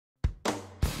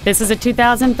This is a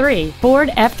 2003 Ford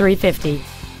F-350.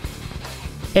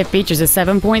 It features a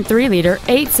 7.3-liter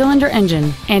 8-cylinder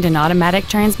engine and an automatic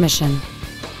transmission.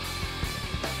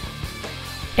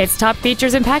 Its top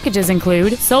features and packages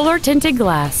include solar tinted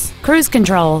glass, cruise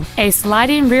control, a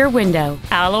sliding rear window,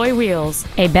 alloy wheels,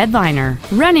 a bed liner,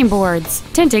 running boards,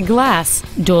 tinted glass,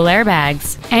 dual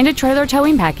airbags, and a trailer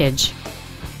towing package.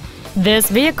 This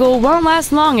vehicle won't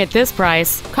last long at this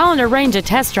price. Call and arrange a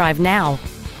test drive now.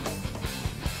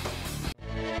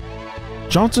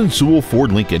 Johnson Sewell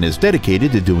Ford Lincoln is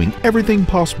dedicated to doing everything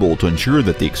possible to ensure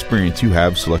that the experience you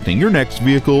have selecting your next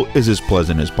vehicle is as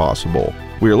pleasant as possible.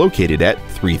 We are located at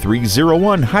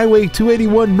 3301 Highway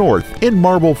 281 North in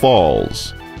Marble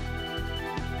Falls.